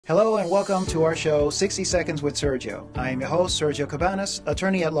Hello and welcome to our show, 60 Seconds with Sergio. I am your host, Sergio Cabanas,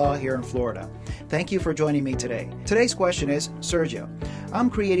 attorney at law here in Florida. Thank you for joining me today. Today's question is, Sergio, I'm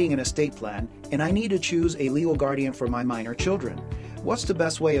creating an estate plan and I need to choose a legal guardian for my minor children. What's the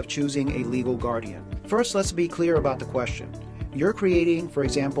best way of choosing a legal guardian? First, let's be clear about the question. You're creating, for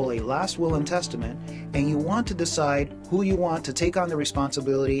example, a last will and testament, and you want to decide who you want to take on the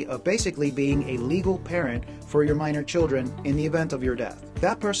responsibility of basically being a legal parent for your minor children in the event of your death.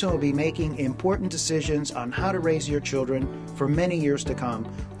 That person will be making important decisions on how to raise your children for many years to come,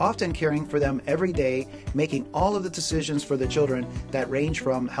 often caring for them every day, making all of the decisions for the children that range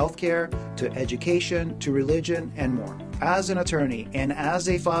from healthcare to education to religion and more. As an attorney and as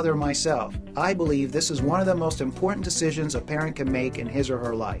a father myself, I believe this is one of the most important decisions a parent can make in his or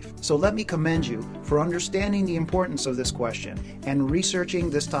her life. So let me commend you for understanding the importance of this question and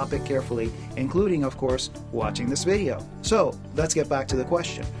researching this topic carefully, including, of course, watching this video. So let's get back to the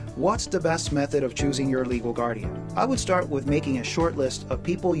question. What's the best method of choosing your legal guardian? I would start with making a short list of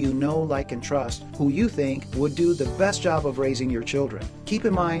people you know, like, and trust who you think would do the best job of raising your children. Keep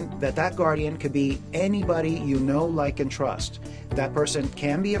in mind that that guardian could be anybody you know, like, and trust. That person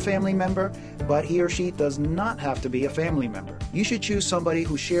can be a family member, but he or she does not have to be a family member. You should choose somebody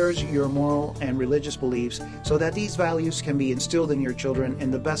who shares your moral and religious beliefs so that these values can be instilled in your children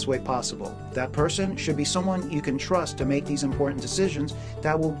in the best way possible. That person should be someone you can trust to make these important decisions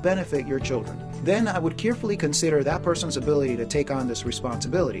that will benefit your children. Then I would carefully consider that person's ability to take on this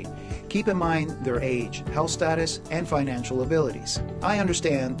responsibility. Keep in mind their age, health status, and financial abilities. I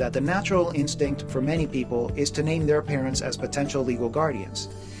understand that the natural instinct for many people is to name their parents as potential legal guardians,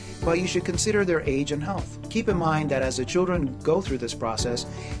 but you should consider their age and health. Keep in mind that as the children go through this process,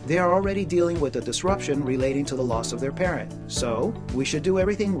 they are already dealing with a disruption relating to the loss of their parent. So, we should do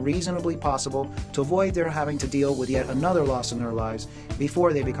everything reasonably possible to avoid their having to deal with yet another loss in their lives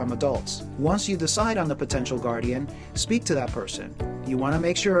before they become adults. Once you decide on the potential guardian, speak to that person. You want to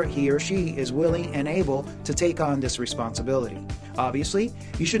make sure he or she is willing and able to take on this responsibility. Obviously,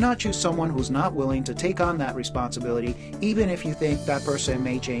 you should not choose someone who's not willing to take on that responsibility, even if you think that person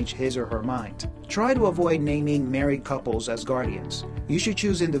may change his or her mind. Try to avoid naming married couples as guardians. You should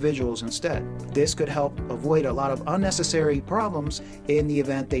choose individuals instead. This could help avoid a lot of unnecessary problems in the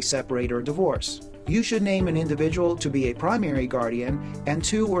event they separate or divorce. You should name an individual to be a primary guardian and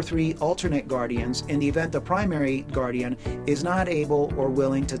 2 or 3 alternate guardians in the event the primary guardian is not able or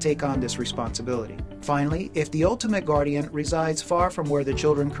willing to take on this responsibility. Finally, if the ultimate guardian resides far from where the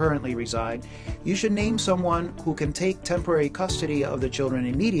children currently reside, you should name someone who can take temporary custody of the children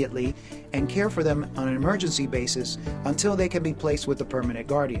immediately and care for them on an emergency basis until they can be placed with the permanent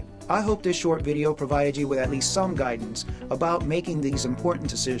guardian. I hope this short video provided you with at least some guidance about making these important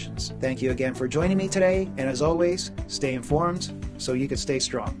decisions. Thank you again for joining me today, and as always, stay informed so you can stay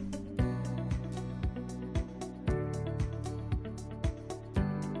strong.